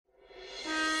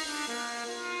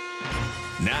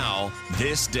Now,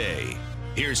 this day.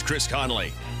 Here's Chris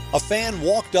Conley. A fan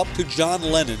walked up to John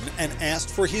Lennon and asked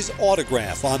for his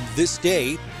autograph on this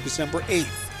day, December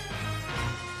 8th.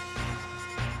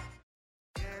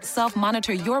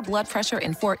 Self-monitor your blood pressure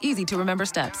in 4 easy-to-remember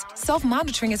steps.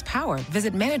 Self-monitoring is power.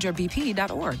 Visit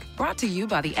managerbp.org. Brought to you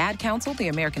by the Ad Council, the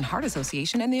American Heart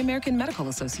Association, and the American Medical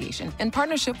Association, in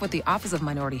partnership with the Office of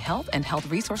Minority Health and Health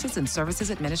Resources and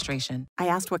Services Administration. I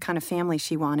asked what kind of family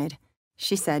she wanted.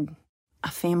 She said,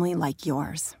 a family like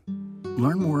yours.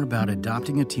 Learn more about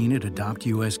adopting a teen at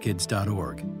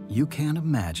adoptuskids.org. You can't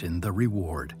imagine the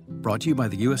reward. Brought to you by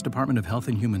the U.S. Department of Health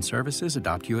and Human Services,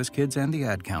 Adopt U.S. Kids, and the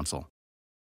Ad Council.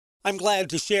 I'm glad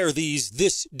to share these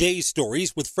This Day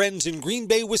stories with friends in Green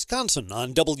Bay, Wisconsin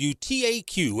on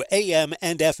WTAQ AM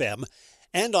and FM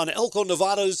and on Elko,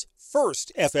 Nevada's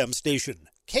first FM station,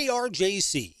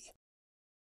 KRJC.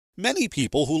 Many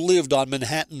people who lived on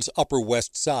Manhattan's Upper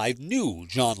West Side knew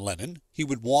John Lennon. He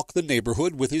would walk the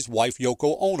neighborhood with his wife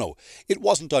Yoko Ono. It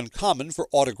wasn't uncommon for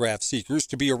autograph seekers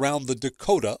to be around the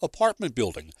Dakota apartment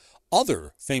building.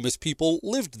 Other famous people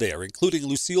lived there, including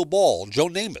Lucille Ball, Joe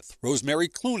Namath, Rosemary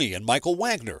Clooney, and Michael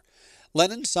Wagner.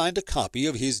 Lennon signed a copy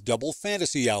of his Double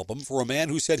Fantasy album for a man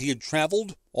who said he had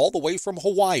traveled all the way from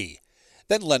Hawaii.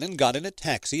 Then Lennon got in a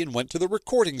taxi and went to the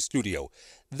recording studio.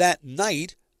 That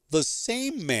night, the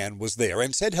same man was there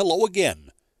and said hello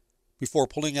again, before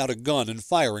pulling out a gun and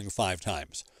firing 5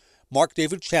 times. Mark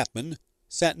David Chapman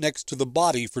sat next to the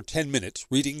body for 10 minutes,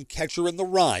 reading Catcher in the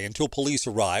Rye until police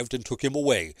arrived and took him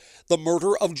away. The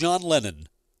murder of John Lennon,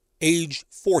 age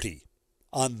 40,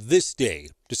 on this day,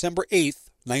 December 8th,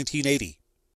 1980.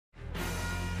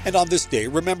 And on this day,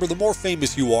 remember, the more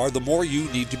famous you are, the more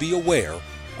you need to be aware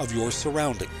of your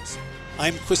surroundings.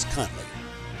 I'm Chris Conley.